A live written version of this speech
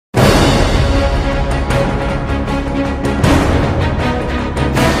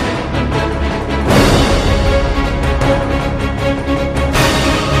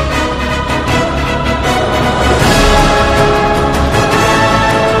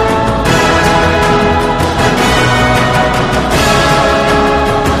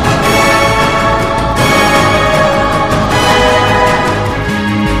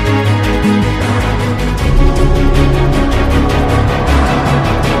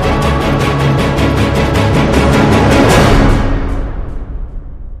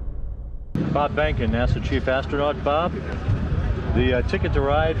Bob Behnken, NASA Chief Astronaut. Bob, the ticket to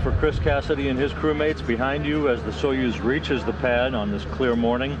ride for Chris Cassidy and his crewmates behind you as the Soyuz reaches the pad on this clear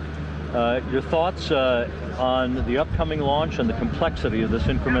morning. Your thoughts on the upcoming launch and the complexity of this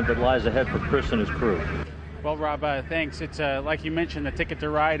increment that lies ahead for Chris and his crew? Well, Rob, thanks. It's like you mentioned, the ticket to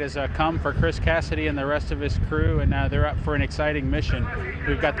ride has come for Chris Cassidy and the rest of his crew, and they're up for an exciting mission.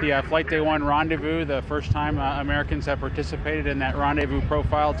 We've got the Flight Day 1 rendezvous, the first time Americans have participated in that rendezvous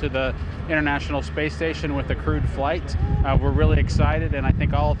profile to the International Space Station with a crewed flight. We're really excited, and I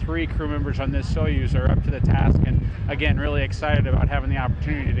think all three crew members on this Soyuz are up to the task, and again, really excited about having the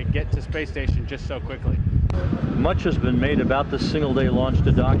opportunity to get to space station just so quickly. Much has been made about this single-day launch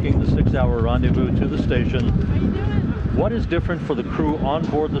to docking, the 6-hour rendezvous to the station. What is different for the crew on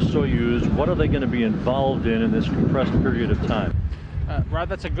board the Soyuz? What are they going to be involved in this compressed period of time? Rod,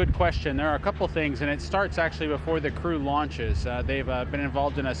 that's a good question. There are a couple things, and it starts actually before the crew launches. They've been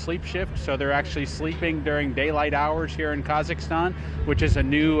involved in a sleep shift, so they're actually sleeping during daylight hours here in Kazakhstan, which is a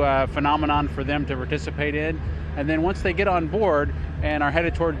new phenomenon for them to participate in. And then once they get on board and are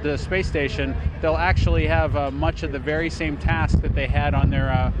headed toward the space station, they'll actually have much of the very same tasks that they had on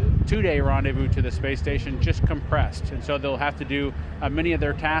their two-day rendezvous to the space station, just compressed. And so they'll have to do many of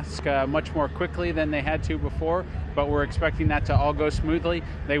their tasks much more quickly than they had to before, but we're expecting that to all go smoothly.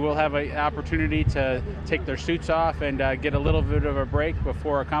 They will have an opportunity to take their suits off and get a little bit of a break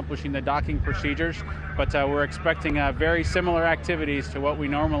before accomplishing the docking procedures, but we're expecting very similar activities to what we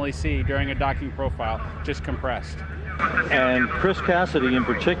normally see during a docking profile, just compressed. And Chris Cassidy in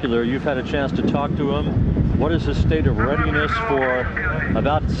particular, you've had a chance to talk to him. What is his state of readiness for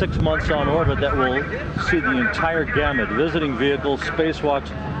about 6 months on orbit that will see the entire gamut, visiting vehicles, spacewalks,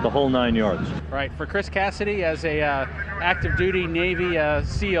 the whole 9 yards? Right. For Chris Cassidy, as a active duty Navy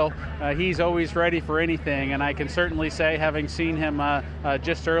SEAL, he's always ready for anything, and I can certainly say, having seen him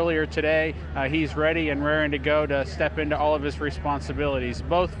just earlier today, he's ready and raring to go to step into all of his responsibilities,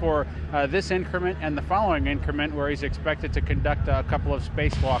 both for this increment and the following increment, where he's expected to conduct a couple of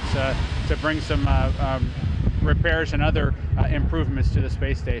spacewalks to bring some repairs and other improvements to the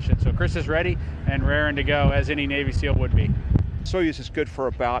space station. So Chris is ready and raring to go, as any Navy SEAL would be. Soyuz is good for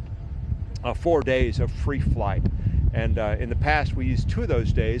about 4 days of free flight. And in the past, we used 2 of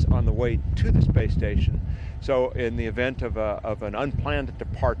those days on the way to the space station. So in the event of an unplanned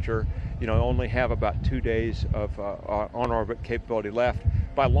departure, only have about 2 days of on-orbit capability left.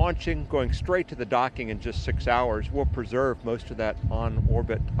 By launching, going straight to the docking in just 6 hours, we'll preserve most of that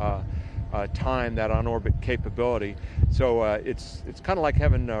on-orbit time, that on-orbit capability. So it's kind of like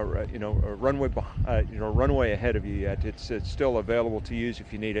having a runway ahead of you yet. It's still available to use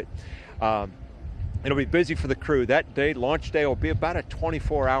if you need it. It'll be busy for the crew. That day, launch day, will be about a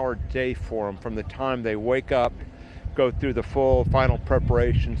 24-hour day for them from the time they wake up, go through the full final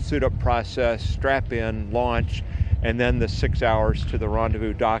preparation, suit up process, strap in, launch, and then the 6 hours to the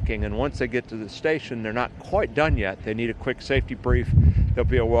rendezvous docking. And once they get to the station, they're not quite done yet. They need a quick safety brief. There'll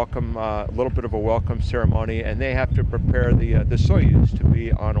be a welcome, a little bit of a welcome ceremony, and they have to prepare the Soyuz to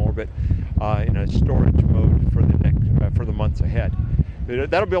be on orbit in a storage mode for the months ahead.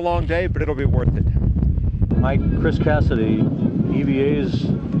 That'll be a long day, but it'll be worth it. Mike, Chris Cassidy, EVA's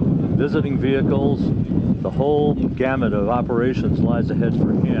visiting vehicles, the whole gamut of operations lies ahead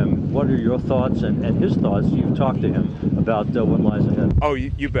for him. What are your thoughts and his thoughts? You've talked to him about what lies ahead. Oh,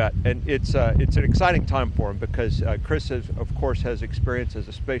 you bet. And it's an exciting time for him because Chris, of course, has experience as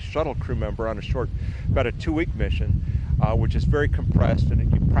a space shuttle crew member on about a 2-week mission, which is very compressed,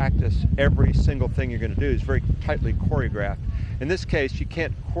 and you practice every single thing you're going to do. It's very tightly choreographed. In this case, you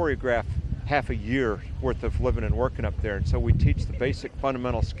can't choreograph half a year worth of living and working up there, and so we teach the basic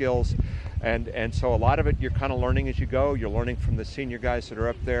fundamental skills, and so a lot of it you're kind of learning as you go. You're learning from the senior guys that are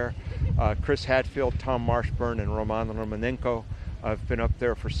up there. Chris Hadfield, Tom Marshburn, and Roman Romanenko have been up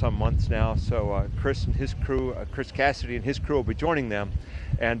there for some months now, so Chris and his crew, Chris Cassidy and his crew will be joining them,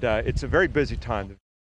 and it's a very busy time.